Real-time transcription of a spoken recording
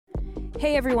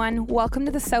Hey everyone, welcome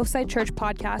to the Southside Church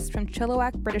podcast from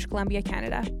Chilliwack, British Columbia,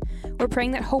 Canada. We're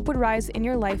praying that hope would rise in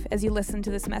your life as you listen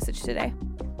to this message today.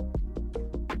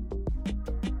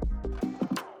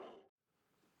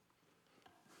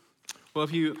 Well,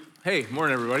 hey,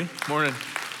 morning everybody, morning.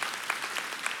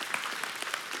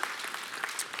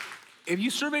 If you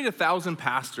surveyed 1,000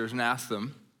 pastors and asked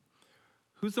them,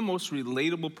 who's the most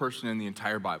relatable person in the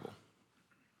entire Bible?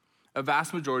 A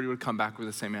vast majority would come back with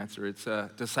the same answer. It's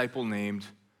a disciple named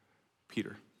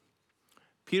Peter.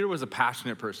 Peter was a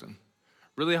passionate person.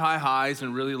 Really high highs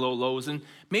and really low lows. And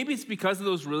maybe it's because of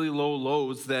those really low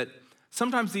lows that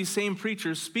sometimes these same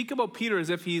preachers speak about Peter as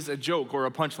if he's a joke or a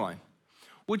punchline,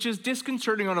 which is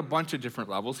disconcerting on a bunch of different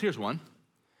levels. Here's one.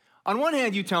 On one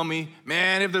hand, you tell me,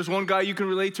 man, if there's one guy you can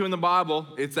relate to in the Bible,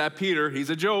 it's that Peter. He's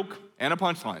a joke and a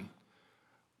punchline,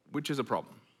 which is a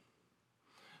problem.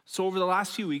 So over the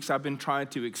last few weeks, I've been trying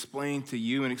to explain to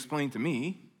you and explain to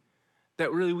me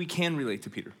that really we can relate to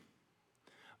Peter.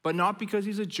 But not because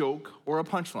he's a joke or a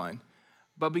punchline,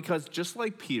 but because just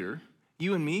like Peter,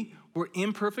 you and me, we're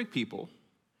imperfect people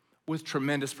with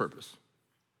tremendous purpose.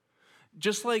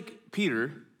 Just like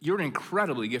Peter, you're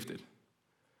incredibly gifted.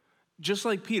 Just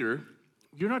like Peter,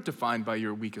 you're not defined by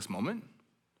your weakest moment.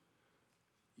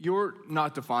 You're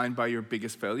not defined by your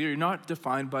biggest failure. You're not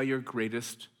defined by your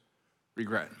greatest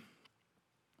regret.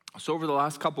 So over the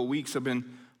last couple of weeks, I've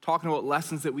been talking about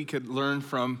lessons that we could learn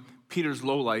from Peter's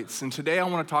lowlights. And today I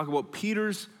want to talk about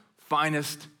Peter's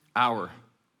finest hour.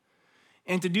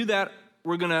 And to do that,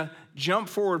 we're going to jump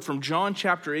forward from John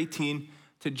chapter 18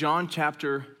 to John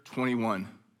chapter 21.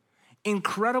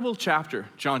 Incredible chapter,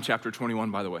 John chapter 21,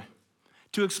 by the way.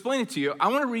 To explain it to you, I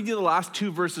want to read you the last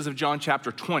two verses of John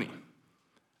chapter 20.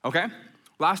 Okay?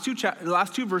 Last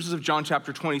two verses of John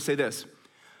chapter 20 say this.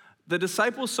 The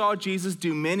disciples saw Jesus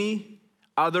do many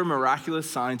other miraculous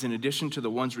signs in addition to the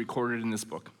ones recorded in this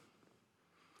book.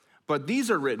 But these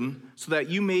are written so that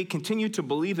you may continue to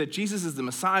believe that Jesus is the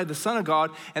Messiah, the Son of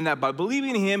God, and that by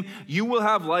believing in him, you will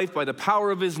have life by the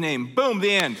power of his name. Boom,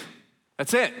 the end.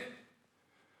 That's it.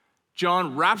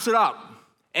 John wraps it up.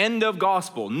 End of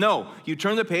gospel. No, you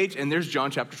turn the page and there's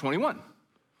John chapter 21.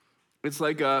 It's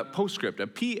like a postscript, a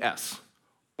PS.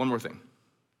 One more thing.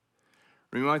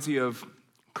 Reminds me of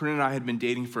Corinne and I had been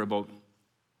dating for about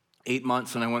 8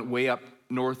 months, and I went way up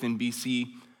north in BC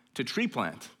to tree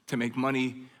plant to make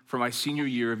money for my senior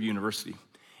year of university.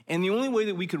 And the only way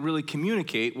that we could really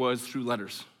communicate was through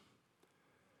letters.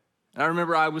 And I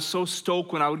remember I was so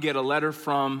stoked when I would get a letter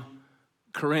from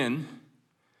Corinne,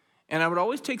 and I would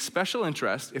always take special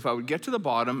interest if I would get to the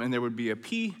bottom and there would be a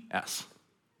PS.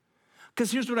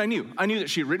 Because here's what I knew. I knew that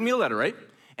she had written me a letter, right?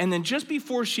 And then just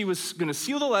before she was going to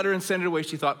seal the letter and send it away,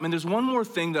 she thought, man, there's one more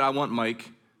thing that I want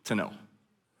Mike to know.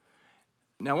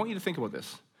 Now, I want you to think about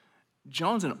this.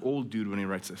 John's an old dude when he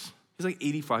writes this. He's like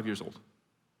 85 years old.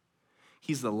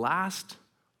 He's the last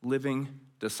living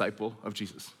disciple of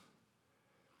Jesus.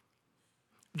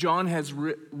 John has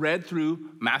read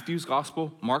through Matthew's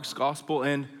gospel, Mark's gospel,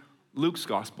 and Luke's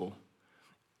gospel.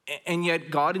 And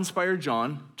yet God inspired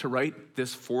John to write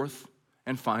this fourth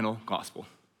and final gospel.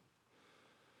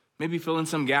 Maybe fill in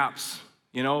some gaps,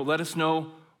 let us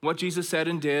know what Jesus said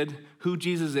and did, who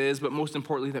Jesus is, but most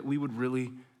importantly, that we would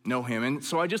really know him. And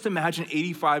so I just imagine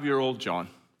 85-year-old John.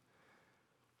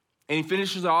 And he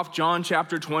finishes off John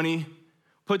chapter 20,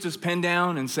 puts his pen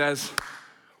down and says,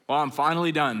 well, I'm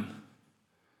finally done.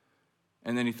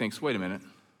 And then he thinks, wait a minute.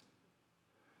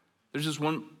 There's just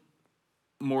one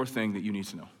more thing that you need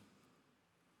to know.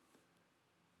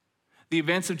 The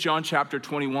events of John chapter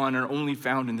 21 are only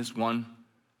found in this one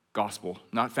gospel,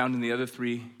 not found in the other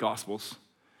three gospels.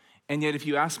 And yet, if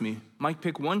you ask me, Mike,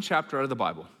 pick one chapter out of the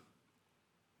Bible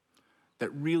that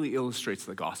really illustrates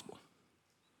the gospel,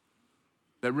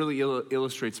 that really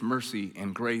illustrates mercy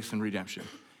and grace and redemption.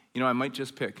 I might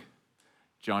just pick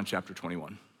John chapter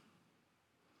 21.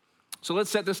 So let's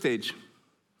set the stage.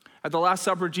 At the Last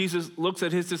Supper, Jesus looks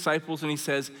at his disciples and he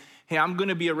says, hey, I'm going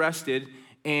to be arrested.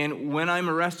 And when I'm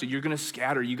arrested, you're going to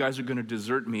scatter. You guys are going to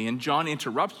desert me. And John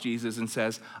interrupts Jesus and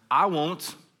says, I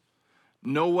won't.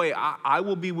 No way. I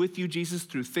will be with you, Jesus,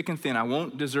 through thick and thin. I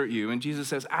won't desert you. And Jesus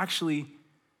says, actually,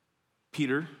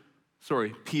 Peter,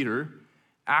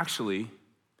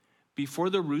 before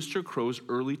the rooster crows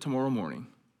early tomorrow morning,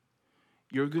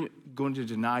 you're going to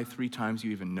deny 3 times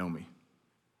you even know me.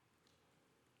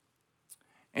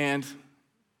 And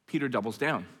Peter doubles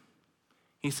down.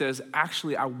 He says,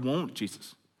 actually, I won't,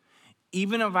 Jesus.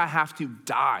 Even if I have to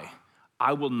die,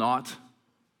 I will not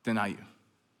deny you.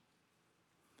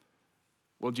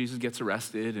 Well, Jesus gets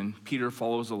arrested, and Peter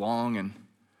follows along, and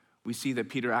we see that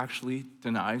Peter actually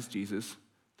denies Jesus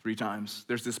 3 times.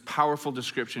 There's this powerful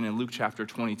description in Luke chapter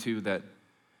 22 that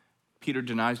Peter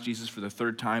denies Jesus for the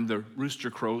 3rd time. The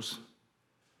rooster crows,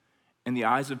 and the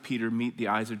eyes of Peter meet the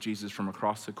eyes of Jesus from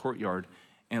across the courtyard.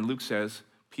 And Luke says,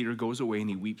 Peter goes away and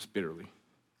he weeps bitterly.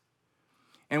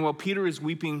 And while Peter is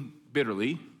weeping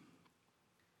bitterly,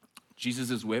 Jesus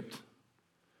is whipped,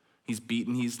 he's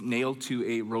beaten, he's nailed to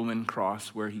a Roman cross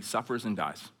where he suffers and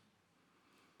dies.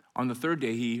 On the 3rd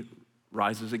day, he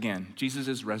rises again. Jesus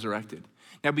is resurrected.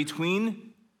 Now,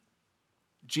 between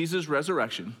Jesus'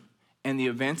 resurrection and the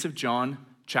events of John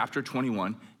chapter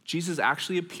 21, Jesus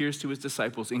actually appears to his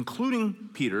disciples, including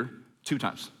Peter, 2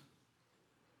 times.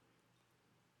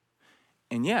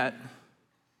 And yet,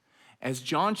 as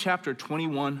John chapter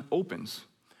 21 opens,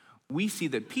 we see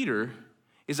that Peter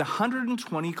is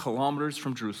 120 kilometers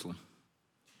from Jerusalem.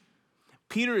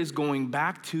 Peter is going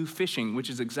back to fishing, which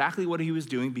is exactly what he was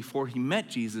doing before he met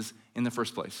Jesus in the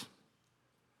first place.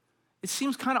 It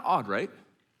seems kind of odd, right?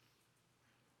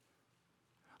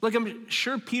 Like, I'm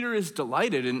sure Peter is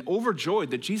delighted and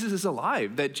overjoyed that Jesus is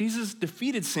alive, that Jesus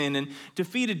defeated sin and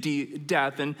defeated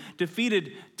death and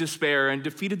defeated despair and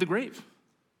defeated the grave.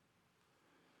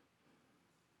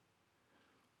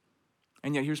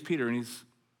 And yet here's Peter, and he's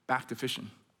back to fishing.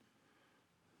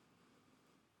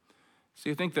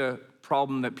 See, I think the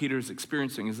problem that Peter is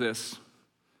experiencing is this.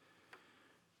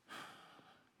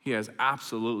 He has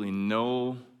absolutely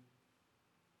no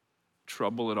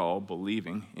trouble at all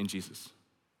believing in Jesus.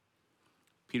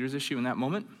 Peter's issue in that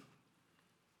moment,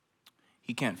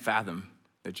 he can't fathom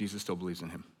that Jesus still believes in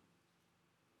him.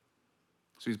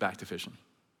 So he's back to fishing.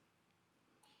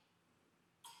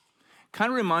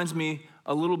 Kind of reminds me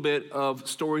a little bit of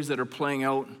stories that are playing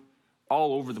out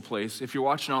all over the place. If you're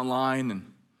watching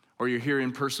online or you're here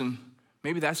in person,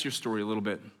 maybe that's your story a little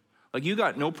bit. Like, you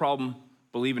got no problem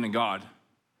believing in God,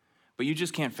 but you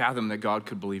just can't fathom that God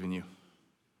could believe in you.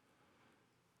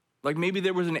 Like, maybe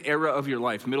there was an era of your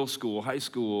life, middle school, high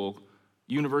school,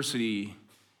 university,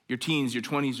 your teens, your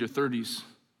 20s, your 30s.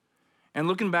 And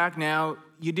looking back now,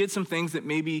 you did some things that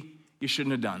maybe you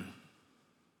shouldn't have done.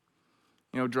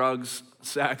 You know, drugs,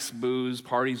 sex, booze,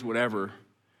 parties, whatever.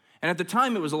 And at the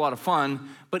time, it was a lot of fun.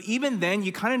 But even then,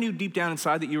 you kind of knew deep down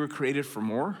inside that you were created for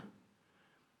more.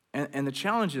 And the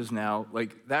challenge is now,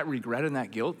 like, that regret and that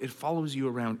guilt, it follows you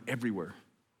around everywhere.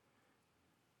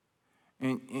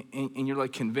 And you're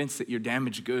like convinced that you're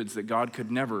damaged goods, that God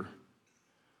could never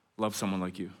love someone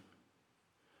like you.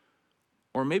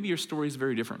 Or maybe your story is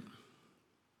very different.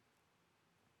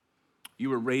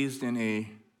 You were raised in a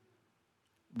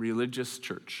religious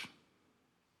church.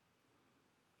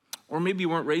 Or maybe you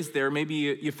weren't raised there. Maybe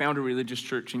you found a religious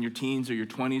church in your teens or your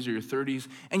 20s or your 30s,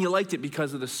 and you liked it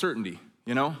because of the certainty,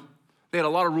 you know? They had a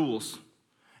lot of rules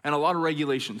and a lot of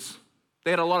regulations.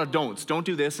 They had a lot of don'ts. Don't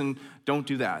do this and don't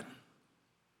do that.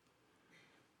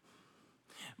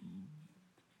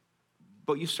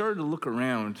 But you started to look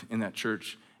around in that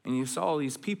church, and you saw all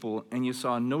these people, and you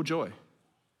saw no joy,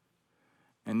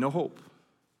 and no hope,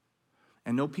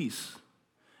 and no peace,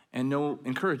 and no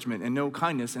encouragement, and no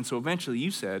kindness. And so eventually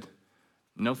you said,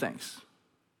 no thanks.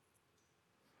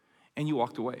 And you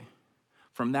walked away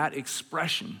from that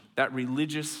expression, that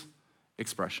religious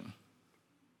expression.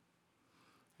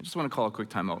 I just want to call a quick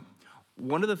time out.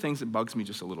 One of the things that bugs me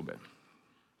just a little bit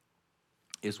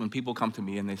is when people come to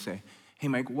me and they say, hey,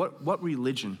 Mike, what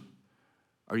religion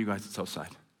are you guys at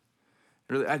Southside?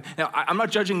 Now, I'm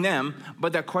not judging them,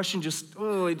 but that question just,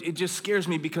 it just scares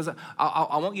me because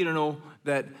I want you to know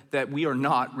that we are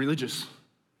not religious.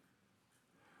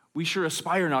 We sure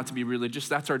aspire not to be religious.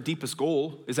 That's our deepest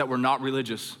goal, is that we're not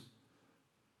religious.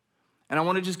 And I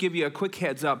want to just give you a quick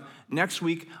heads up. Next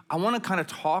week, I want to kind of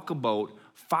talk about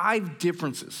 5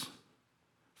 differences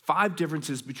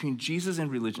between Jesus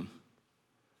and religion.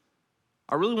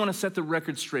 I really want to set the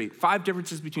record straight. 5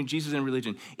 differences between Jesus and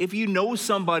religion. If you know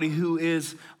somebody who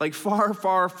is like far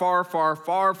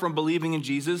from believing in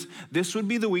Jesus, this would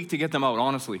be the week to get them out,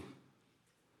 honestly.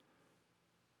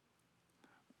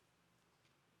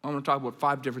 I'm going to talk about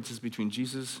 5 differences between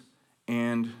Jesus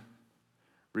and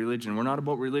religion. We're not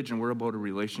about religion, we're about a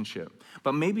relationship.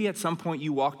 But maybe at some point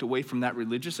you walked away from that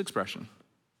religious expression.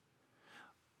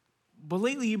 But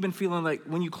lately you've been feeling like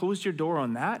when you closed your door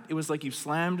on that, it was like you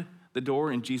slammed the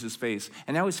door in Jesus' face,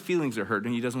 and now his feelings are hurt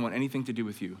and he doesn't want anything to do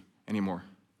with you anymore.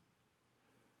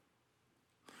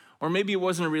 Or maybe it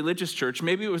wasn't a religious church.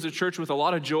 Maybe it was a church with a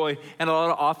lot of joy and a lot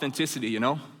of authenticity, you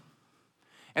know?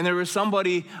 And there was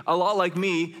somebody a lot like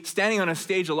me standing on a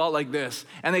stage a lot like this,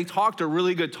 and they talked a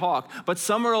really good talk, but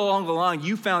somewhere along the line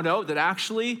you found out that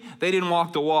actually they didn't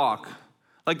walk the walk.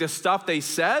 Like the stuff they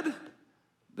said,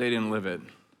 they didn't live it.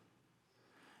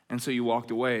 And so you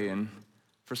walked away, and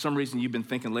for some reason you've been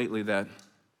thinking lately that,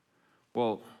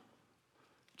 well,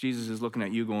 Jesus is looking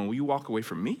at you going, will you walk away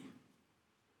from me?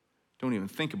 Don't even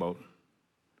think about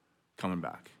coming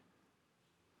back.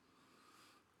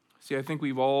 See, I think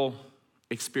we've all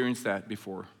experienced that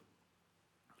before,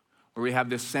 where we have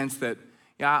this sense that,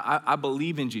 yeah, I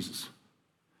believe in Jesus.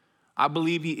 I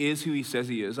believe he is who he says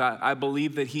he is. I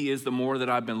believe that he is the more that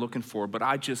I've been looking for, but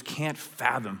I just can't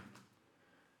fathom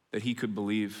that he could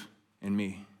believe in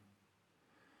me.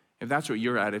 If that's where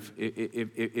you're at,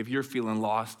 if you're feeling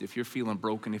lost, if you're feeling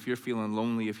broken, if you're feeling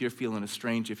lonely, if you're feeling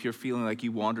estranged, if you're feeling like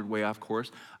you wandered way off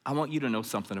course, I want you to know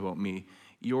something about me.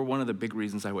 You're one of the big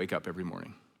reasons I wake up every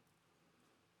morning.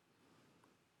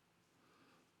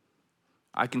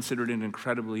 I consider it an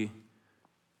incredibly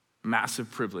massive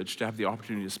privilege to have the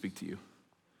opportunity to speak to you.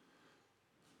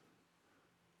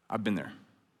 I've been there.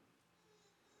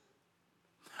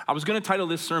 I was going to title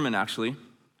this sermon, actually,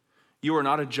 "You Are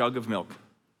Not a Jug of Milk."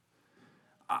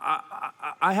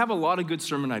 I have a lot of good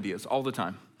sermon ideas all the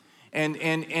time. And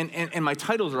my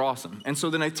titles are awesome. And so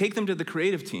then I take them to the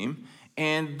creative team,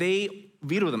 and they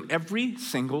veto them every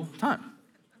single time.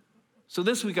 So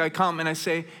this week I come and I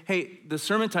say, hey, the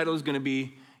sermon title is going to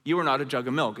be, "You Are Not a Jug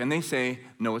of Milk." And they say,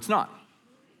 no, it's not.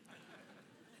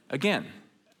 Again.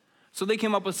 So they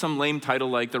came up with some lame title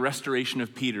like "The Restoration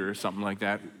of Peter" or something like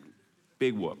that.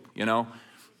 Big whoop, you know?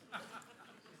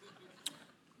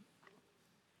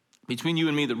 Between you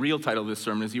and me, the real title of this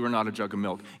sermon is "You Are Not a Jug of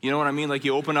Milk." You know what I mean? Like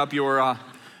you open up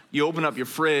your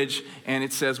fridge and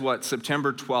it says what?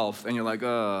 September 12th. And you're like,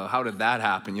 how did that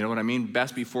happen? You know what I mean?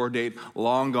 Best before date,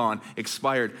 long gone,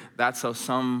 expired. That's how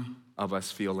some of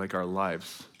us feel like our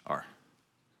lives are.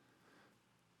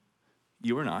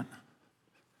 You are not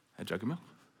a jug of milk.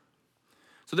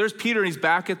 So there's Peter, and he's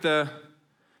back at the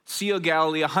Sea of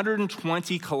Galilee,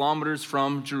 120 kilometers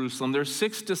from Jerusalem. There's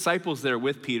 6 disciples there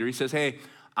with Peter. He says, hey,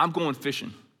 I'm going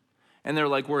fishing. And they're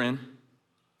like, we're in.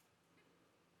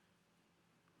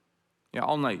 Yeah,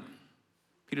 all night.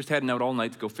 Peter's heading out all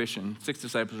night to go fishing. 6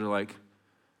 disciples are like,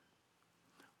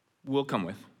 we'll come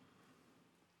with.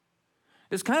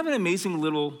 It's kind of an amazing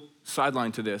little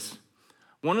sideline to this.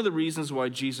 One of the reasons why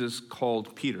Jesus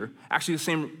called Peter, actually the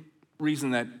same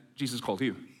reason that Jesus called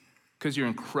you, because you're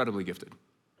incredibly gifted.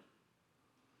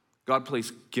 God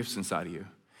placed gifts inside of you.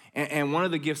 And one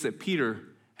of the gifts that Peter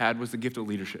had was the gift of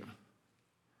leadership.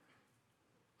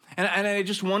 And I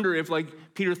just wonder if, like,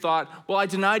 Peter thought, well, I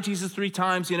denied Jesus 3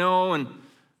 times, you know, and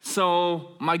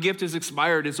so my gift is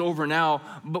expired, it's over now.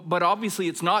 But obviously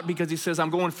it's not, because he says,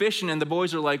 I'm going fishing, and the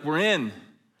boys are like, we're in,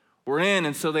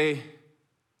 and so they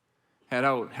head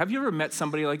out. Have you ever met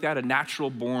somebody like that, a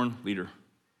natural-born leader?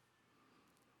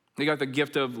 They got the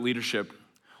gift of leadership.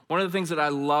 One of the things that I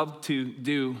loved to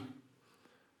do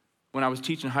when I was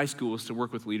teaching high school was to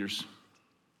work with leaders.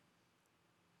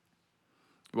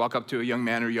 You walk up to a young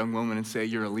man or a young woman and say,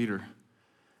 you're a leader.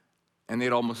 And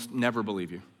they'd almost never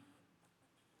believe you.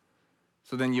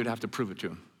 So then you'd have to prove it to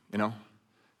them, you know?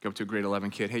 Go up to a grade 11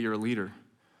 kid, hey, you're a leader.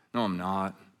 No, I'm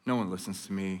not. No one listens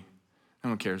to me.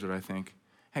 No one cares what I think.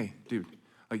 Hey, dude,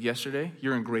 like yesterday,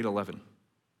 you're in grade 11.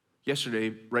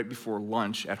 Yesterday, right before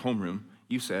lunch at homeroom,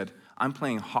 you said, I'm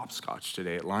playing hopscotch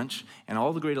today at lunch. And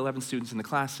all the grade 11 students in the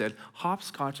class said,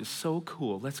 hopscotch is so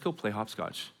cool. Let's go play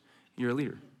hopscotch. You're a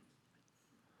leader.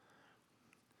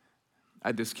 I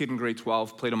had this kid in grade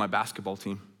 12, played on my basketball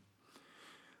team.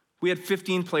 We had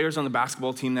 15 players on the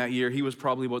basketball team that year. He was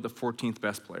probably about the 14th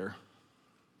best player.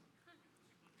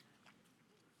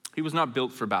 He was not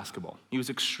built for basketball. He was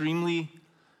extremely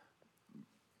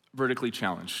vertically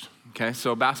challenged, okay?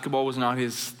 So basketball was not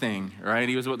his thing, right?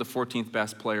 He was about the 14th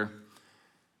best player.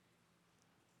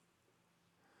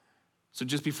 So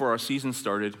just before our season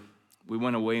started, we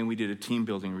went away and we did a team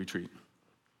building retreat.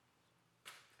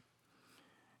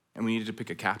 And we needed to pick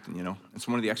a captain, you know? And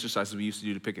so one of the exercises we used to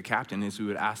do to pick a captain is we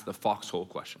would ask the foxhole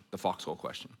question.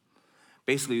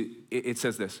 Basically, it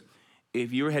says this: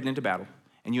 if you were heading into battle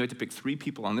and you had to pick 3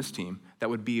 people on this team that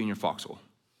would be in your foxhole.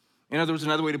 In other words,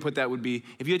 another way to put that would be,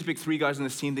 if you had to pick 3 guys on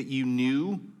this team that you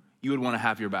knew you would want to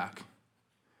have your back,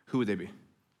 who would they be?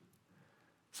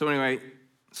 So anyway,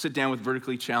 sit down with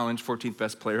vertically challenged 14th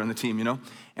best player on the team, you know?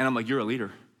 And I'm like, you're a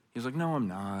leader. He's like, no, I'm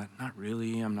not. Not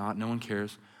really, I'm not. No one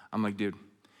cares. I'm like, dude,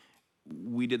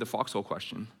 we did the foxhole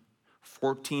question.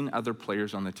 14 other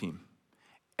players on the team.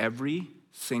 Every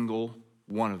single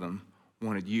one of them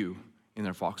wanted you in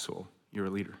their foxhole. You're a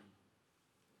leader.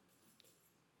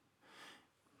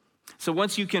 So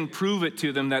once you can prove it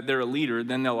to them that they're a leader,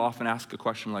 then they'll often ask a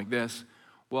question like this: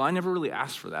 well, I never really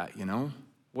asked for that, you know?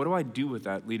 What do I do with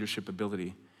that leadership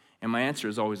ability? And my answer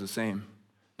is always the same: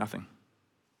 nothing.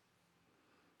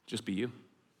 Just be you.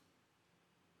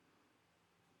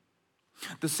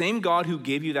 The same God who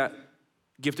gave you that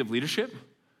gift of leadership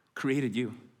created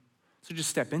you. So just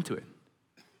step into it.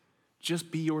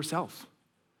 Just be yourself.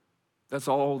 That's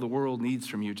all the world needs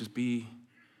from you. Just be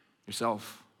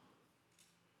yourself.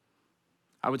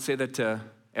 I would say that to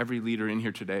every leader in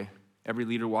here today, every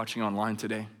leader watching online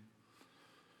today,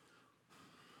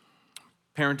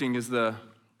 parenting is the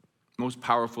most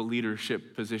powerful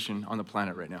leadership position on the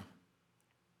planet right now.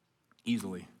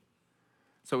 Easily.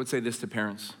 So I would say this to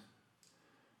parents.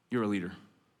 You're a leader.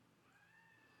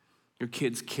 Your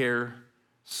kids care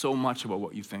so much about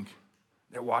what you think.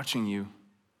 They're watching you.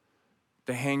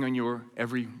 They hang on your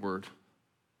every word.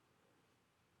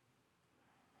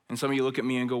 And some of you look at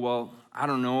me and go, well, I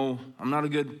don't know. I'm not a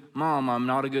good mom. I'm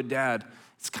not a good dad.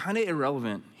 It's kind of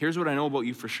irrelevant. Here's what I know about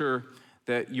you for sure,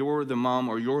 that you're the mom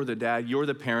or you're the dad, you're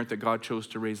the parent that God chose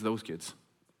to raise those kids.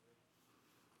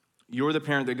 You're the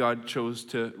parent that God chose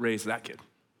to raise that kid.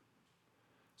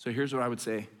 So here's what I would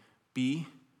say. Be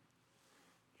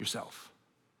yourself.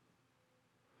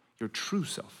 Your true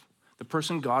self. The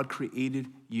person God created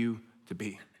you to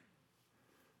be.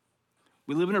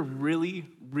 We live in a really,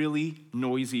 really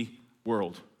noisy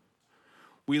world.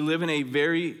 We live in a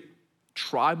very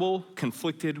tribal,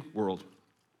 conflicted world.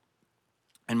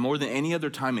 And more than any other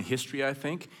time in history, I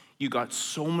think, you got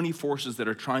so many forces that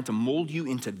are trying to mold you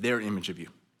into their image of you.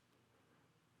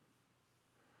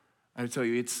 I would tell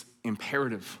you, it's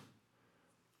imperative.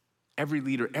 Every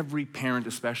leader, every parent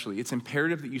especially, it's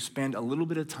imperative that you spend a little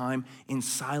bit of time in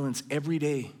silence every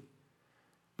day.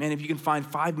 Man, if you can find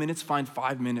 5 minutes, find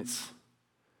 5 minutes.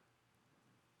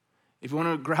 If you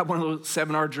want to grab one of those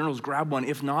 7-hour journals, grab one.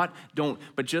 If not, don't.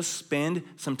 But just spend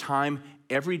some time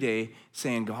every day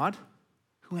saying, God,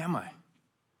 who am I?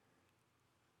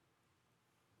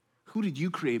 Who did you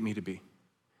create me to be?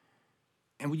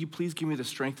 And would you please give me the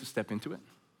strength to step into it?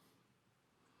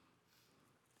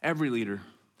 Every leader,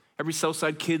 every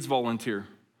Southside Kids volunteer,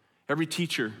 every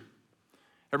teacher,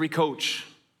 every coach,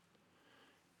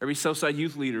 every Southside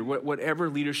youth leader, whatever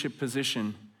leadership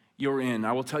position you're in,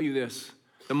 I will tell you this.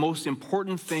 The most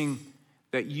important thing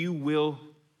that you will,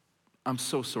 I'm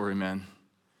so sorry, man.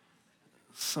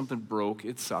 Something broke,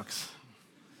 it sucks.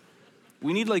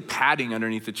 We need like padding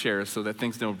underneath the chairs so that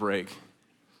things don't break.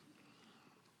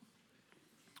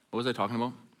 What was I talking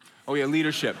about? Oh yeah,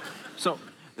 leadership. So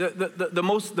the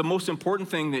most important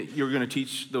thing that you're gonna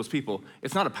teach those people,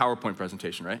 it's not a PowerPoint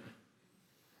presentation, right?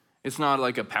 It's not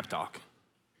like a pep talk.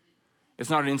 It's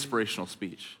not an inspirational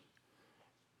speech.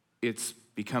 It's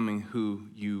becoming who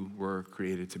you were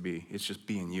created to be. It's just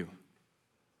being you.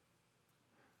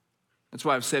 That's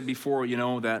why I've said before,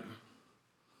 that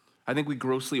I think we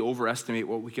grossly overestimate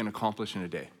what we can accomplish in a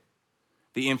day,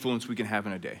 the influence we can have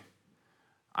in a day.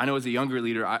 I know as a younger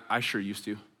leader, I sure used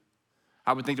to.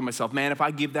 I would think to myself, man, if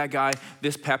I give that guy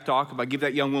this pep talk, if I give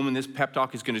that young woman this pep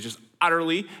talk, it's going to just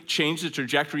utterly change the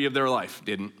trajectory of their life.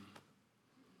 Didn't.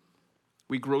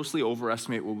 We grossly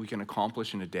overestimate what we can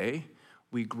accomplish in a day.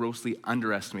 We grossly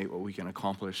underestimate what we can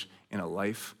accomplish in a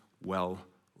life well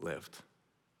lived.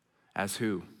 As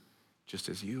who? Just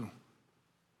as you.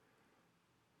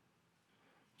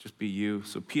 Just be you.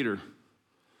 So Peter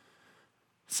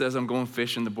says, I'm going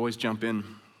fishing. The boys jump in.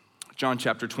 John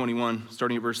chapter 21,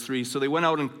 starting at verse 3. So they went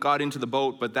out and got into the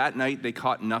boat, but that night they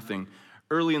caught nothing.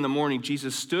 Early in the morning,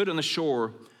 Jesus stood on the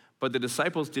shore, but the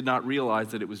disciples did not realize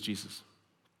that it was Jesus.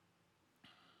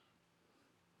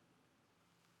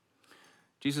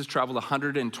 Jesus traveled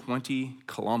 120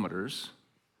 kilometers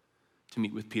to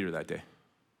meet with Peter that day,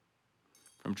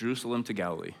 from Jerusalem to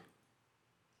Galilee.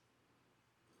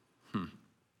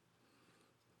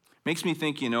 Makes me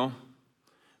think,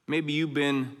 maybe you've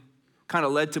been kind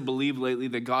of led to believe lately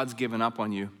that God's given up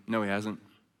on you. No, he hasn't.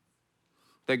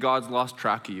 That God's lost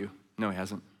track of you. No, he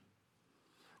hasn't.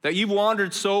 That you've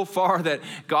wandered so far that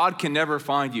God can never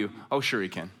find you. Oh, sure he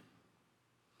can.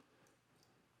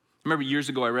 I remember years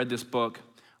ago I read this book.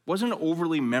 It wasn't an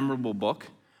overly memorable book,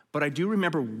 but I do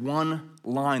remember one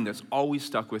line that's always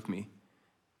stuck with me.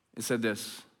 It said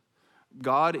this: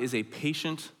 God is a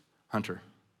patient hunter.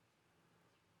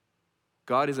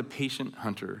 God is a patient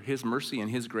hunter. His mercy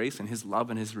and his grace and his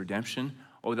love and his redemption,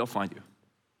 they'll find you.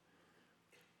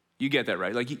 You get that,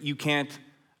 right? Like you can't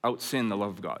out-sin the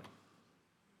love of God.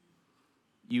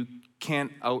 You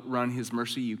can't outrun his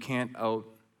mercy. You can't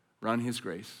outrun his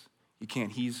grace. You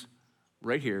can't. He's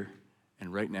right here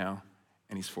and right now,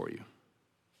 and he's for you.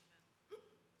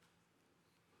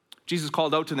 Jesus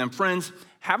called out to them, friends,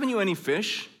 haven't you any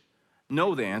fish?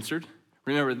 No, they answered.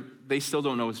 Remember, they still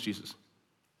don't know it's Jesus.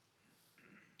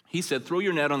 He said, throw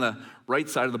your net on the right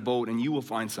side of the boat and you will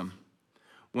find some.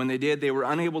 When they did, they were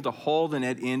unable to haul the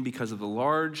net in because of the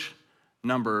large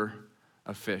number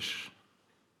of fish.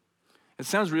 It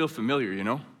sounds real familiar, you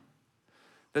know?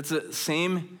 That's the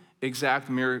same exact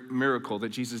miracle that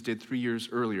Jesus did 3 years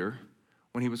earlier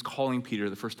when he was calling Peter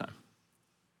the first time.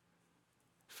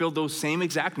 Filled those same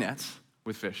exact nets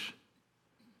with fish.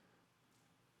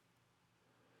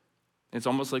 It's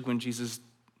almost like when Jesus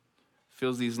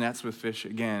fills these nets with fish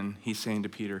again, he's saying to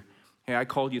Peter, hey, I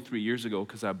called you 3 years ago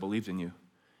because I believed in you.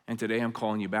 And today I'm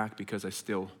calling you back because I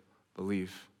still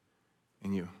believe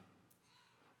in you.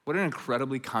 What an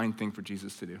incredibly kind thing for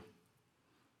Jesus to do.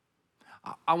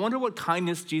 I wonder what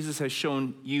kindness Jesus has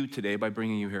shown you today by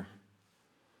bringing you here.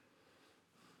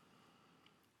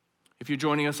 If you're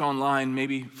joining us online,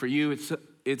 maybe for you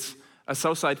it's a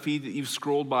Southside feed that you've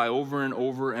scrolled by over and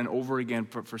over and over again.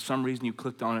 For some reason you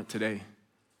clicked on it today.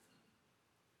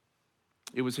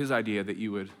 It was his idea that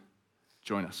you would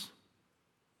join us.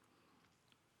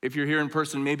 If you're here in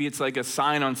person, maybe it's like a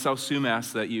sign on South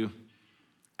Sumas that you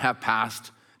have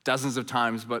passed dozens of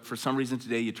times, but for some reason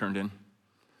today you turned in.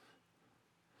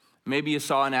 Maybe you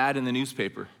saw an ad in the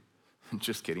newspaper.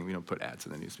 Just kidding, we don't put ads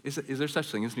in the newspaper. Is there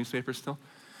such thing as newspapers still?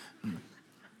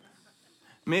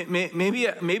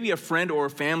 Maybe a friend or a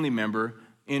family member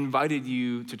invited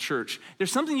you to church.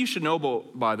 There's something you should know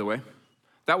about, by the way.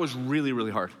 That was really,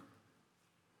 really hard.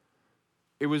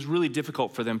 It was really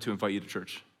difficult for them to invite you to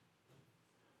church.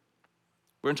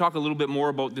 We're going to talk a little bit more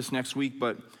about this next week,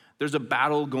 but there's a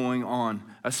battle going on,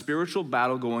 a spiritual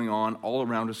battle going on all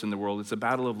around us in the world. It's a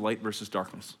battle of light versus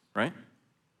darkness, right?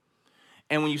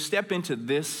 And when you step into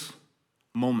this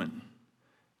moment,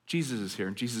 Jesus is here,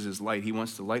 and Jesus is light. He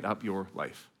wants to light up your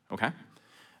life, okay?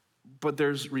 But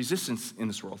there's resistance in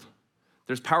this world.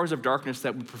 There's powers of darkness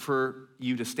that would prefer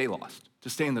you to stay lost, to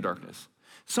stay in the darkness.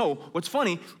 So what's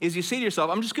funny is you say to yourself,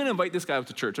 I'm just going to invite this guy out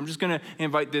to church. I'm just going to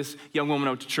invite this young woman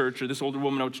out to church or this older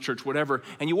woman out to church, whatever.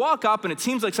 And you walk up and it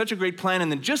seems like such a great plan.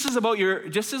 And then just as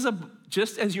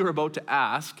you're about to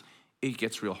ask, it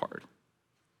gets real hard.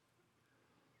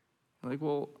 You're like,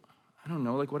 well, I don't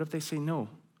know. Like, what if they say no?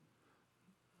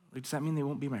 Like, does that mean they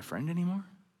won't be my friend anymore?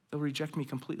 They'll reject me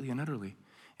completely and utterly.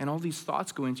 And all these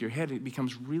thoughts go into your head. It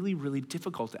becomes really, really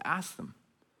difficult to ask them.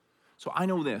 So I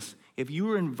know this. If you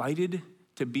were invited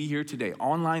to be here today,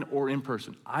 online or in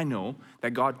person, I know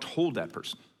that God told that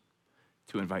person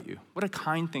to invite you. What a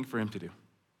kind thing for him to do.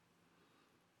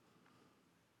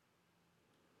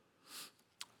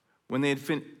 When they had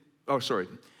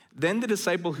Then the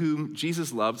disciple whom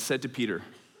Jesus loved said to Peter,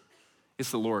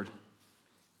 it's the Lord.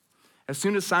 As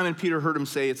soon as Simon Peter heard him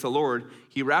say, it's the Lord,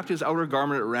 he wrapped his outer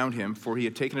garment around him, for he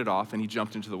had taken it off, and he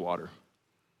jumped into the water.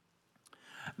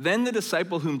 Then the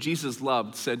disciple whom Jesus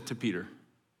loved said to Peter,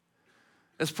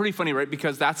 that's pretty funny, right?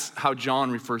 Because that's how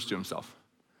John refers to himself.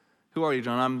 Who are you,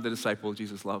 John? I'm the disciple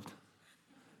Jesus loved.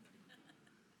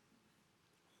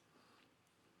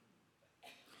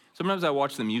 Sometimes I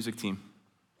watch the music team,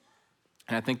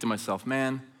 and I think to myself,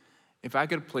 man, if I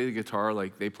could play the guitar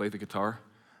like they play the guitar,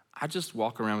 I'd just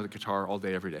walk around with a guitar all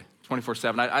day, every day,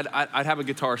 24/7. I'd have a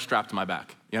guitar strapped to my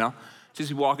back, you know? Just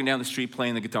be walking down the street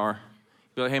playing the guitar.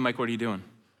 Be like, hey, Mike, what are you doing?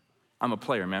 I'm a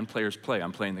player, man. Players play.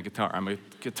 I'm playing the guitar. I'm a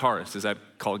guitarist. Is that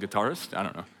called guitarist? I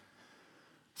don't know.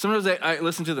 Sometimes I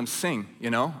listen to them sing, you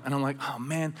know? And I'm like, oh,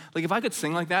 man. Like, if I could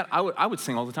sing like that, I would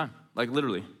sing all the time. Like,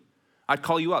 literally. I'd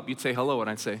call you up. You'd say hello, and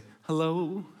I'd say,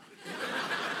 hello.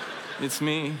 It's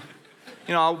me.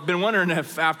 You know, I've been wondering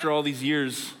if after all these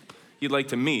years, you'd like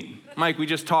to meet. Mike, we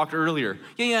just talked earlier.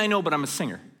 Yeah, I know, but I'm a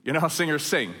singer. You know how singers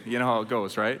sing. You know how it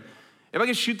goes, right? If I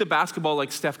could shoot the basketball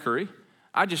like Steph Curry,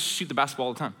 I'd just shoot the basketball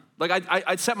all the time. Like,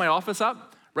 I'd set my office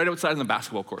up right outside on the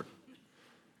basketball court.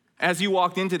 As you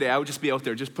walked in today, I would just be out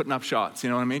there just putting up shots. You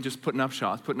know what I mean? Just putting up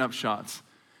shots.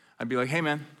 I'd be like, hey,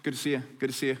 man, good to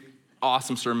see you.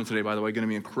 Awesome sermon today, by the way. Going to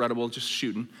be incredible. Just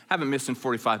shooting. Haven't missed in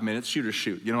 45 minutes. Shoot or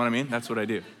shoot. You know what I mean? That's what I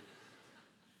do.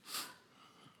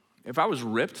 If I was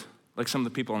ripped, like some of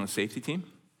the people on the safety team,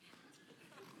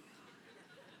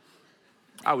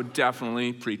 I would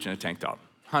definitely preach in a tank top.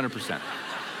 100%.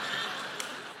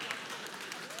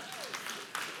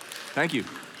 Thank you.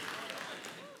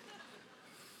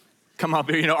 Come up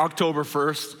here, you know, October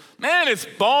 1st. Man, it's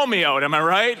balmy out, am I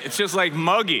right? It's just like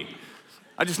muggy.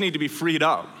 I just need to be freed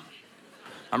up.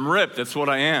 I'm ripped, that's what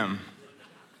I am.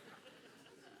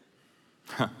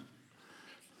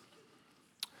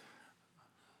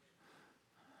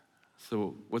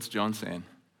 So what's John saying?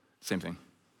 Same thing.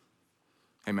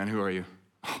 Hey man, who are you?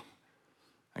 I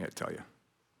gotta tell you.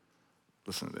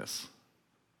 Listen to this.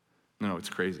 No, it's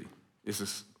crazy. This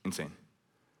is insane.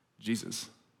 Jesus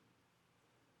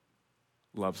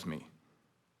loves me.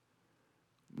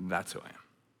 That's who I am.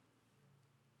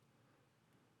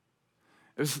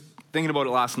 I was thinking about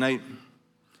it last night.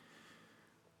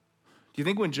 Do you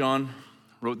think when John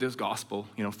wrote this gospel,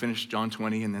 finished John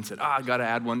 20 and then said, I got to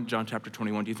add one, John chapter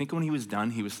 21, do you think when he was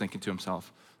done, he was thinking to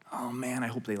himself, oh man, I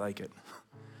hope they like it.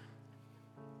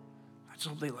 I just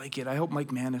hope they like it. I hope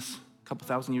Mike Manis, a couple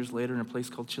thousand years later in a place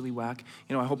called Chilliwack,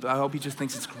 I hope he just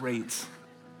thinks it's great.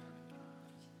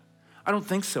 I don't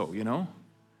think so,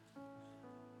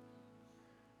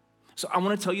 So I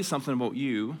want to tell you something about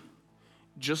you,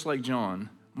 just like John,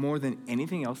 more than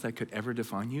anything else that could ever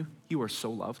define you, you are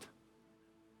so loved.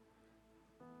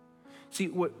 See,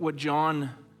 what John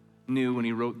knew when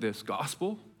he wrote this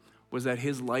gospel was that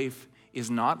his life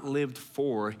is not lived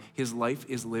for, his life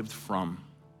is lived from.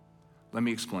 Let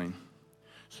me explain.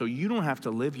 So you don't have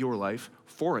to live your life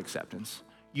for acceptance.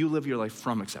 You live your life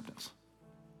from acceptance.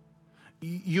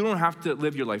 You don't have to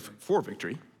live your life for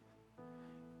victory.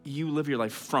 You live your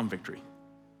life from victory.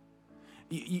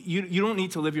 You don't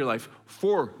need to live your life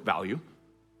for value.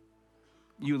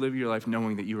 You live your life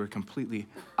knowing that you are completely,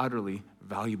 utterly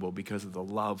valuable because of the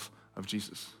love of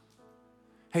Jesus.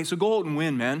 Hey, so go out and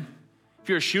win, man. If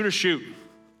you're a shooter, shoot.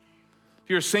 If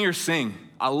you're a singer, sing.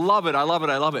 I love it, I love it,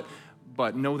 I love it.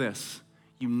 But know this,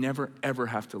 you never, ever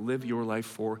have to live your life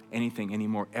for anything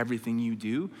anymore. Everything you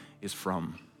do is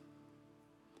from.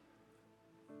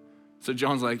 So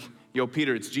John's like, yo,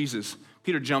 Peter, it's Jesus.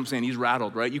 Peter jumps in, he's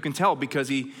rattled, right? You can tell because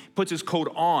he puts his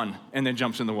coat on and then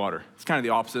jumps in the water. It's kind of the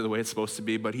opposite of the way it's supposed to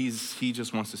be, but he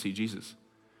just wants to see Jesus.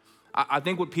 I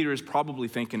think what Peter is probably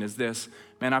thinking is this,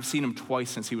 man, I've seen him twice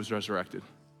since he was resurrected.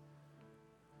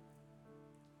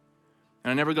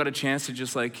 And I never got a chance to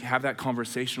just have that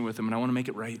conversation with him, and I want to make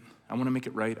it right. I want to make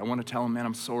it right. I want to tell him, man,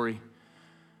 I'm sorry.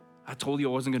 I told you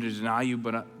I wasn't going to deny you,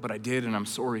 but I did, and I'm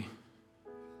sorry.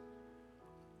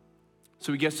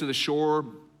 So he gets to the shore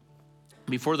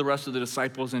before the rest of the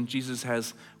disciples, and Jesus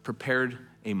has prepared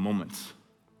a moment,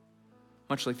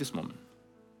 much like this moment.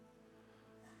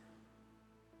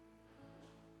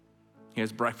 He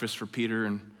has breakfast for Peter,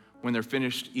 and when they're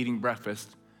finished eating breakfast,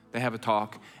 they have a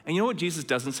talk. And you know what Jesus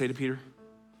doesn't say to Peter?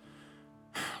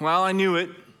 Well, I knew it.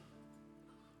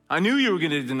 I knew you were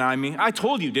going to deny me. I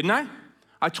told you, didn't I?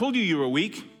 I told you were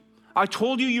weak. I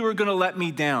told you were going to let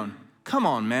me down. Come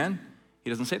on, man. He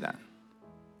doesn't say that.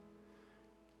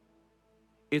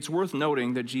 It's worth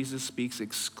noting that Jesus speaks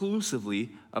exclusively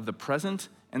of the present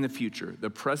and the future. The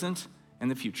present and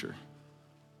the future.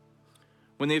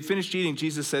 When they had finished eating,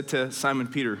 Jesus said to Simon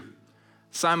Peter,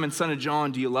 Simon, son of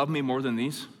John, do you love me more than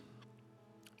these?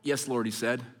 Yes, Lord, he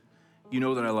said. You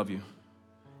know that I love you.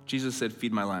 Jesus said,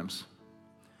 feed my lambs.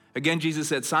 Again, Jesus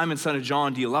said, Simon, son of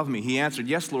John, do you love me? He answered,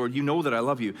 yes, Lord, you know that I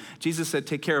love you. Jesus said,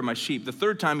 take care of my sheep. The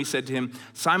third time he said to him,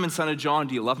 Simon, son of John,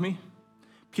 do you love me?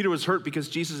 Peter was hurt because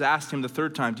Jesus asked him the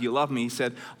third time, do you love me? He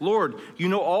said, Lord, you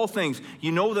know all things.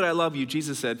 You know that I love you.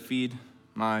 Jesus said, feed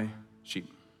my sheep.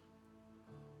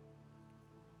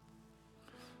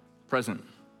 Present.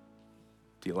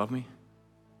 Do you love me?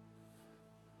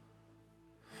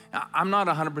 Now, I'm not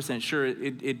 100% sure.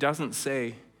 It doesn't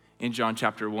say in John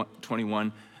chapter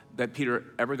 21 that Peter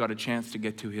ever got a chance to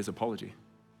get to his apology.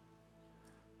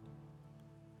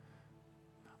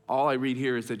 All I read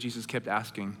here is that Jesus kept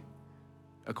asking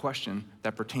a question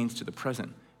that pertains to the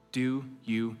present. Do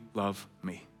you love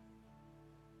me?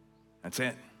 That's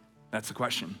it. That's the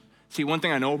question. See, one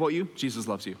thing I know about you, Jesus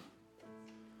loves you.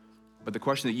 But the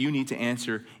question that you need to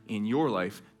answer in your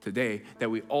life today, that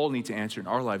we all need to answer in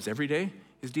our lives every day,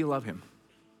 is do you love him?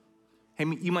 Hey,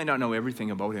 you might not know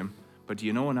everything about him, but do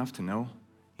you know enough to know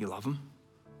you love him?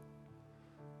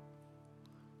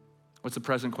 What's the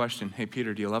present question? Hey,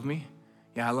 Peter, do you love me?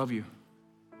 Yeah, I love you.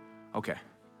 Okay,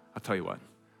 I'll tell you what.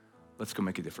 Let's go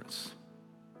make a difference.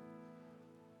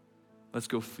 Let's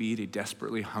go feed a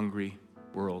desperately hungry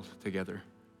world together,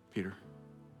 Peter.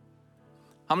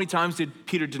 How many times did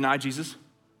Peter deny Jesus?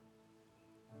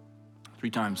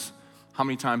 3 times. How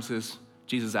many times has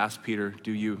Jesus asked Peter,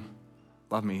 do you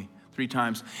love me? 3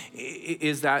 times.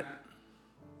 Is that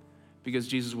because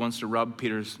Jesus wants to rub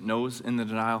Peter's nose in the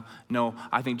denial? No,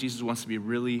 I think Jesus wants to be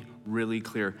really, really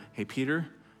clear. Hey, Peter,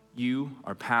 you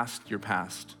are past your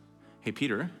past. Hey,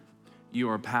 Peter, you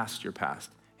are past your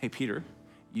past. Hey, Peter,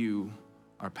 you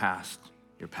are past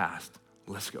your past.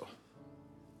 Let's go.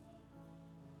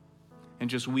 And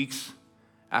just weeks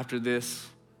after this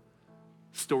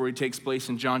story takes place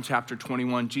in John chapter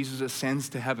 21, Jesus ascends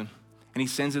to heaven, and he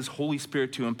sends his Holy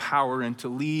Spirit to empower and to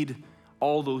lead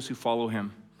all those who follow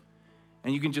him.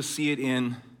 And you can just see it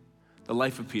in the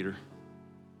life of Peter.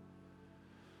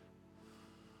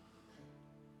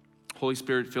 Holy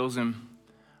Spirit fills him.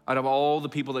 Out of all the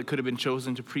people that could have been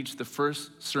chosen to preach the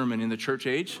first sermon in the church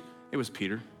age, it was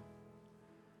Peter.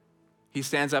 He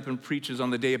stands up and preaches on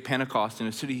the day of Pentecost in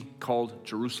a city called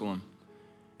Jerusalem.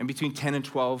 And between 10 and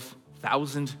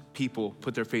 12,000 people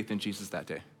put their faith in Jesus that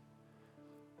day.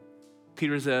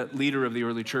 Peter is a leader of the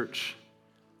early church.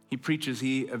 He preaches,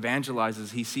 he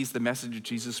evangelizes, he sees the message of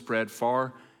Jesus spread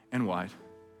far and wide.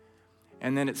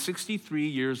 And then at 63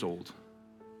 years old,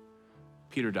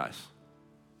 Peter dies.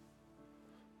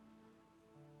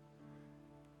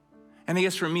 And I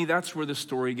guess for me, that's where the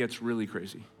story gets really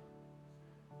crazy.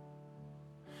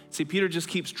 See, Peter just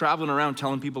keeps traveling around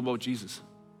telling people about Jesus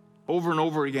over and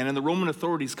over again. And the Roman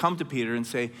authorities come to Peter and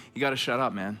say, you got to shut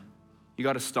up, man. You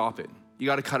got to stop it. You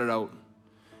got to cut it out.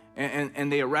 And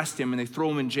they arrest him and they throw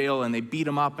him in jail and they beat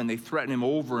him up and they threaten him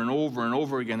over and over and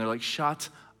over again. They're like, shut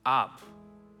up.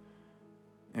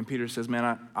 And Peter says,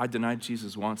 man, I denied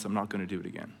Jesus once. I'm not going to do it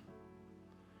again.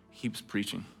 He keeps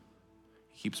preaching.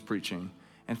 He keeps preaching.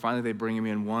 And finally they bring him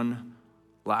in one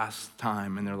last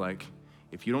time and they're like,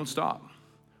 if you don't stop,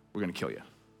 we're going to kill you.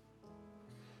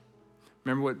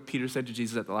 Remember what Peter said to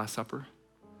Jesus at the Last Supper?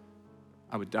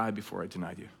 I would die before I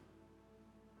denied you.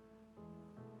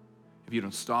 If you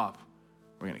don't stop,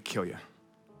 we're going to kill you.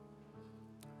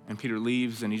 And Peter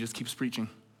leaves and he just keeps preaching.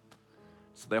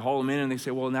 So they haul him in and they say,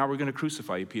 well, now we're going to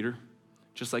crucify you, Peter,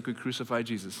 just like we crucified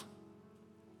Jesus.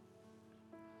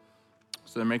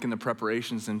 So they're making the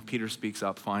preparations and Peter speaks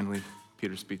up finally.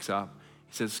 Peter speaks up.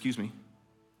 He says, excuse me.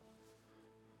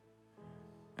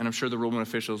 And I'm sure the Roman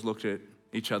officials looked at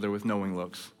each other with knowing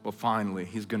looks. Well, finally,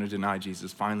 he's going to deny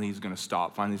Jesus. Finally, he's going to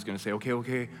stop. Finally, he's going to say,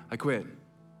 okay, I quit.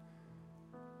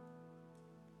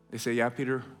 They say, yeah,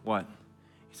 Peter, what?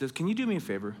 He says, can you do me a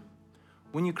favor?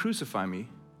 When you crucify me,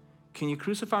 can you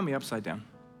crucify me upside down?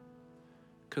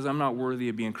 Because I'm not worthy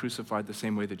of being crucified the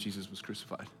same way that Jesus was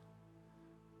crucified.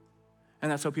 And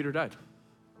that's how Peter died.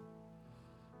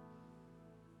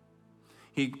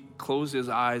 He closed his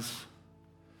eyes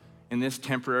in this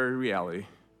temporary reality,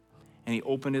 and he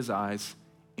opened his eyes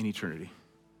in eternity.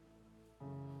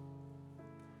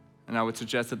 And I would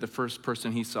suggest that the first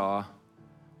person he saw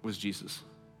was Jesus.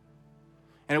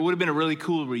 And it would have been a really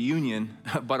cool reunion,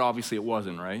 but obviously it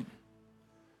wasn't, right?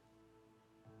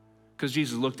 Because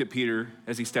Jesus looked at Peter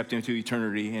as he stepped into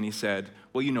eternity and he said,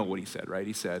 well, you know what he said, right?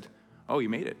 He said, oh, you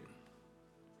made it.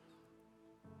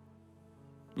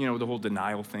 You know, the whole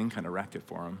denial thing kind of wrecked it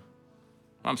for him.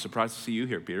 I'm surprised to see you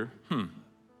here, Peter. No,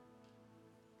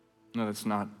 that's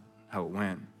not how it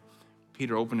went.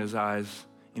 Peter opened his eyes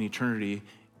in eternity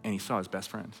and he saw his best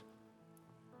friend.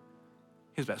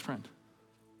 His best friend.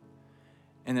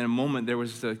 And in a moment, there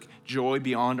was the joy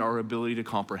beyond our ability to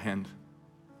comprehend.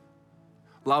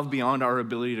 Love beyond our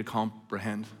ability to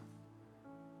comprehend.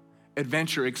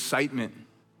 Adventure, excitement.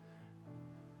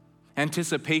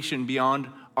 Anticipation beyond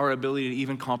our ability to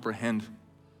even comprehend.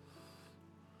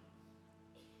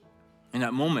 In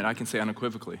that moment, I can say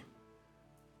unequivocally,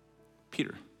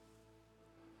 Peter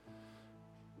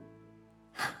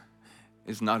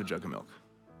is not a jug of milk.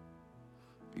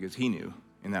 Because he knew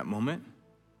in that moment,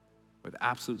 with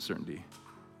absolute certainty,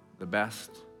 the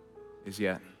best is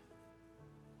yet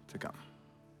to come.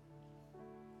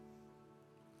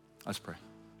 Let's pray.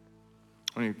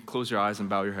 Why don't you close your eyes and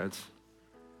bow your heads?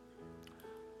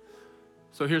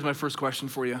 So here's my first question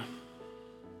for you.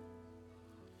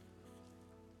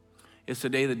 Is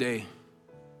today the day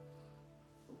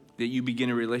that you begin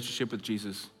a relationship with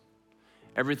Jesus?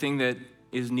 Everything that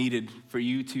is needed for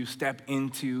you to step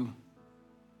into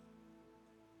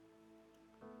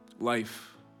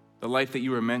life, the life that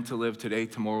you were meant to live today,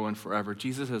 tomorrow, and forever,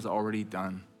 Jesus has already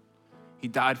done. He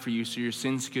died for you so your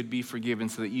sins could be forgiven,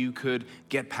 so that you could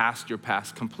get past your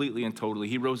past completely and totally.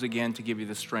 He rose again to give you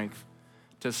the strength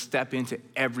to step into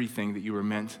everything that you were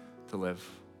meant to live.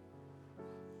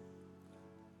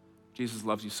 Jesus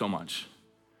loves you so much.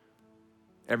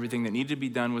 Everything that needed to be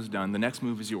done was done. The next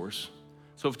move is yours.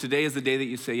 So if today is the day that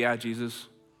you say, yeah, Jesus,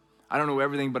 I don't know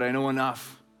everything, but I know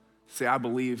enough. Say, I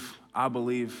believe. I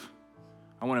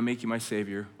want to make you my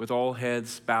Savior. With all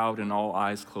heads bowed and all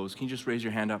eyes closed. Can you just raise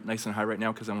your hand up nice and high right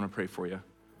now, because I want to pray for you.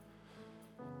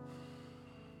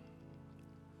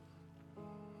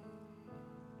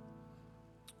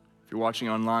 If you're watching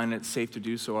online, it's safe to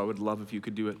do so. I would love if you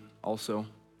could do it also.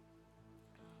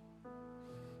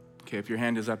 Okay, if your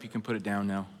hand is up, you can put it down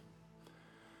now.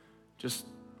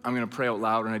 I'm going to pray out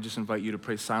loud, and I just invite you to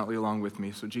pray silently along with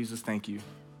me. So Jesus, thank you.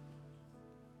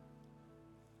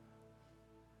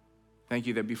 Thank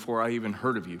you that before I even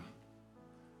heard of you,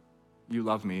 you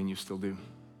loved me and you still do.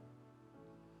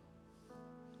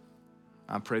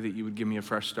 I pray that you would give me a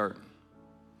fresh start,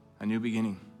 a new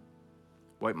beginning,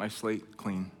 wipe my slate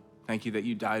clean. Thank you that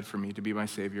you died for me to be my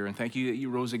Savior, and thank you that you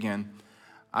rose again.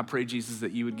 I pray, Jesus,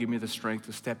 that you would give me the strength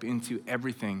to step into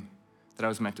everything that I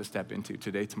was meant to step into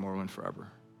today, tomorrow, and forever.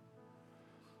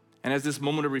 And as this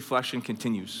moment of reflection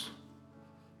continues,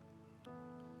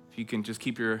 if you can just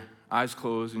keep your eyes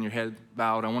closed and your head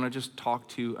bowed, I want to just talk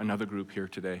to another group here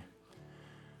today.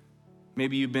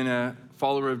 Maybe you've been a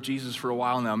follower of Jesus for a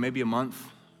while now, maybe a month,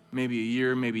 maybe a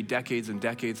year, maybe decades and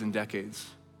decades and decades.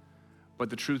 But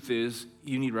the truth is,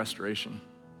 you need restoration.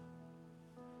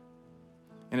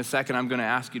 In a second, I'm going to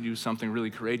ask you to do something really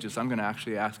courageous. I'm going to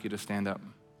actually ask you to stand up.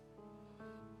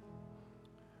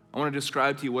 I want to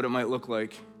describe to you what it might look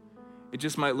like. It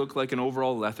just might look like an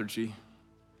overall lethargy.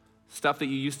 Stuff that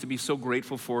you used to be so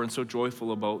grateful for and so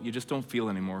joyful about, you just don't feel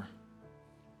anymore.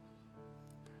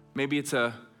 Maybe it's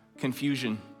a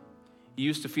confusion. You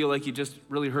used to feel like you just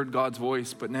really heard God's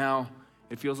voice, but now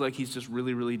it feels like he's just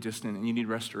really, really distant and you need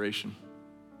restoration.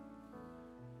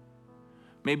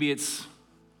 Maybe it's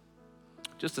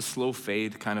just a slow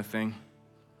fade kind of thing.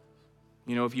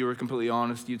 You know, if you were completely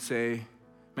honest, you'd say,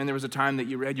 man, there was a time that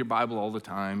you read your Bible all the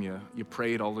time, you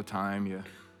prayed all the time,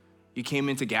 you came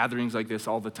into gatherings like this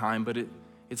all the time, but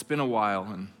it's been a while,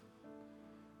 and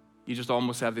you just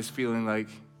almost have this feeling like,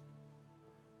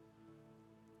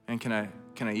 and can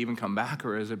I even come back,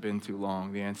 or has it been too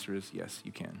long? The answer is yes,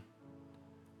 you can.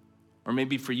 Or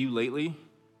maybe for you lately,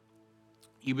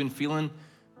 you've been feeling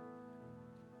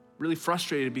really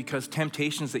frustrated because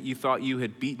temptations that you thought you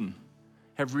had beaten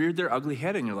have reared their ugly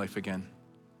head in your life again.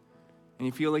 And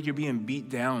you feel like you're being beat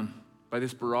down by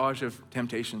this barrage of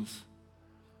temptations.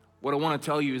 What I want to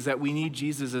tell you is that we need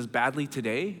Jesus as badly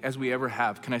today as we ever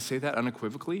have. Can I say that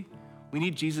unequivocally? We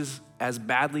need Jesus as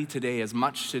badly today, as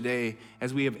much today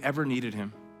as we have ever needed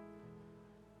him.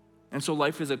 And so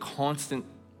life is a constant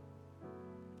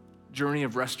journey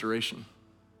of restoration.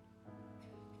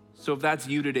 So if that's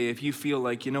you today, if you feel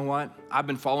like, you know what, I've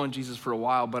been following Jesus for a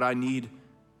while, but I need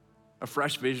a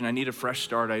fresh vision, I need a fresh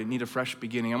start, I need a fresh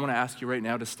beginning, I want to ask you right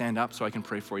now to stand up so I can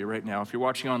pray for you right now. If you're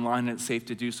watching online and it's safe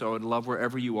to do so, I would love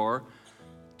wherever you are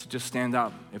to just stand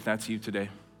up if that's you today.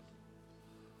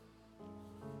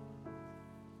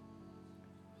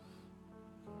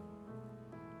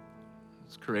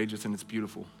 It's courageous and it's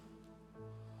beautiful.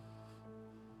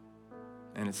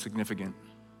 And it's significant.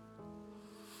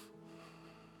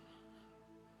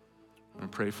 I'm going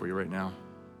to pray for you right now.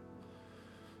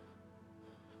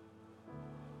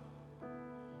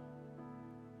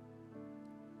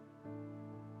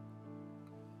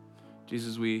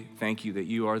 Jesus, we thank you that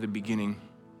you are the beginning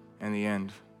and the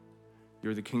end.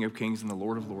 You're the King of Kings and the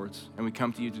Lord of Lords. And we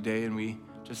come to you today and we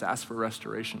just ask for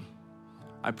restoration.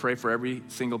 I pray for every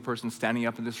single person standing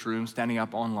up in this room, standing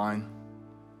up online.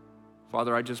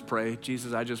 Father, I just pray,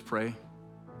 Jesus, I just pray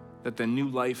that the new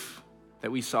life that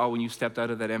we saw when you stepped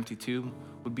out of that empty tomb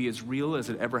would be as real as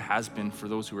it ever has been for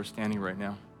those who are standing right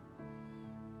now.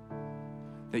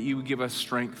 That you would give us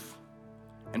strength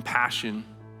and passion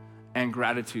and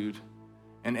gratitude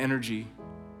and energy.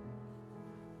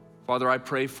 Father, I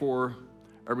pray for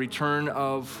a return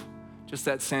of just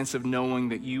that sense of knowing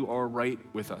that you are right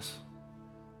with us.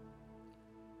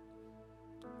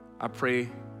 I pray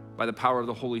by the power of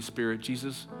the Holy Spirit,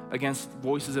 Jesus, against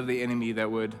voices of the enemy that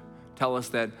would tell us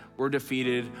that we're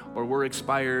defeated or we're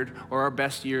expired or our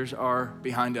best years are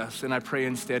behind us. And I pray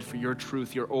instead for your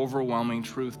truth, your overwhelming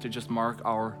truth to just mark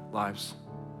our lives.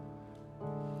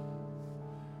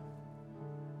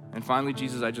 And finally,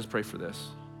 Jesus, I just pray for this,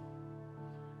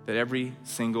 that every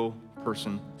single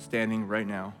person standing right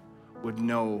now would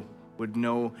know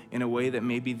in a way that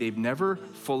maybe they've never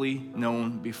fully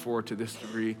known before to this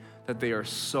degree, that they are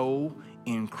so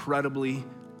incredibly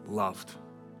loved.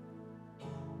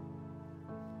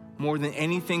 More than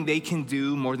anything they can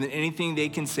do, more than anything they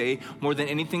can say, more than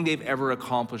anything they've ever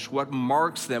accomplished, what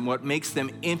marks them, what makes them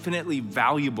infinitely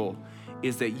valuable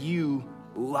is that you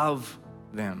love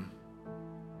them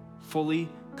fully,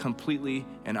 completely,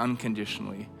 and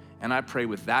unconditionally. And I pray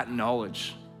with that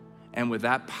knowledge and with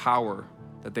that power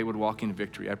that they would walk in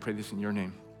victory. I pray this in your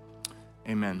name.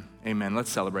 Amen. Amen. Let's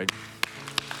celebrate.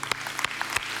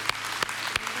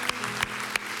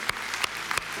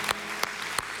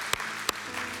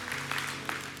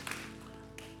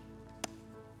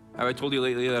 Have I told you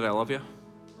lately that I love you?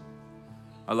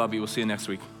 I love you. We'll see you next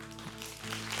week.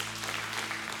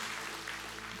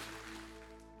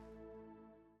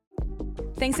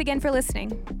 Thanks again for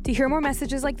listening. To hear more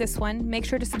messages like this one, make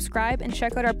sure to subscribe and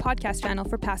check out our podcast channel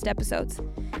for past episodes.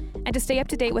 And to stay up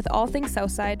to date with all things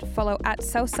Southside, follow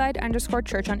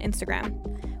 @Southside_Church on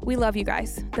Instagram. We love you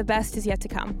guys. The best is yet to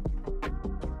come.